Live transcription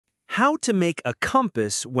How to make a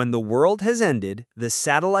compass when the world has ended, the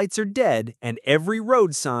satellites are dead, and every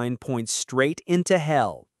road sign points straight into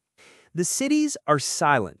hell. The cities are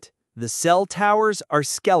silent. The cell towers are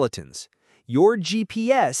skeletons. Your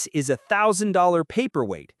GPS is a $1,000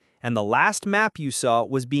 paperweight, and the last map you saw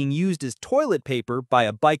was being used as toilet paper by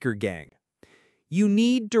a biker gang. You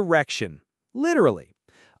need direction, literally.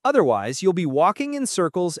 Otherwise, you'll be walking in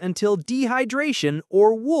circles until dehydration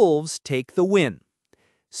or wolves take the win.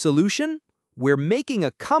 Solution? We're making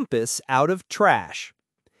a compass out of trash.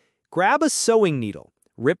 Grab a sewing needle,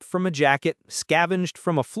 ripped from a jacket, scavenged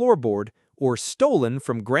from a floorboard, or stolen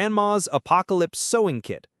from Grandma's Apocalypse sewing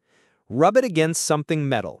kit. Rub it against something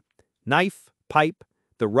metal, knife, pipe,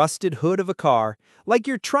 the rusted hood of a car, like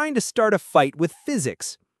you're trying to start a fight with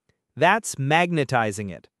physics. That's magnetizing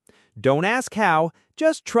it. Don't ask how,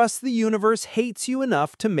 just trust the universe hates you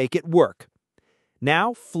enough to make it work.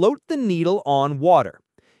 Now float the needle on water.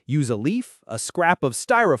 Use a leaf, a scrap of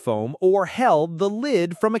styrofoam, or hell, the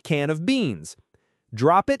lid from a can of beans.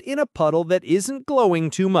 Drop it in a puddle that isn't glowing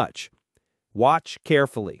too much. Watch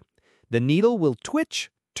carefully. The needle will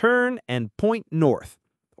twitch, turn, and point north.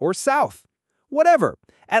 Or south. Whatever.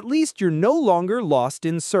 At least you're no longer lost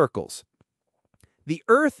in circles. The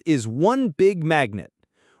Earth is one big magnet.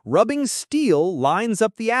 Rubbing steel lines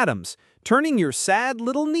up the atoms, turning your sad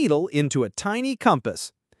little needle into a tiny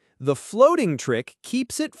compass. The floating trick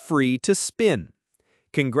keeps it free to spin.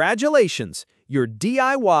 Congratulations, your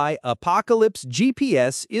DIY Apocalypse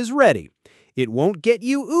GPS is ready. It won't get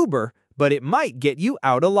you Uber, but it might get you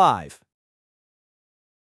out alive.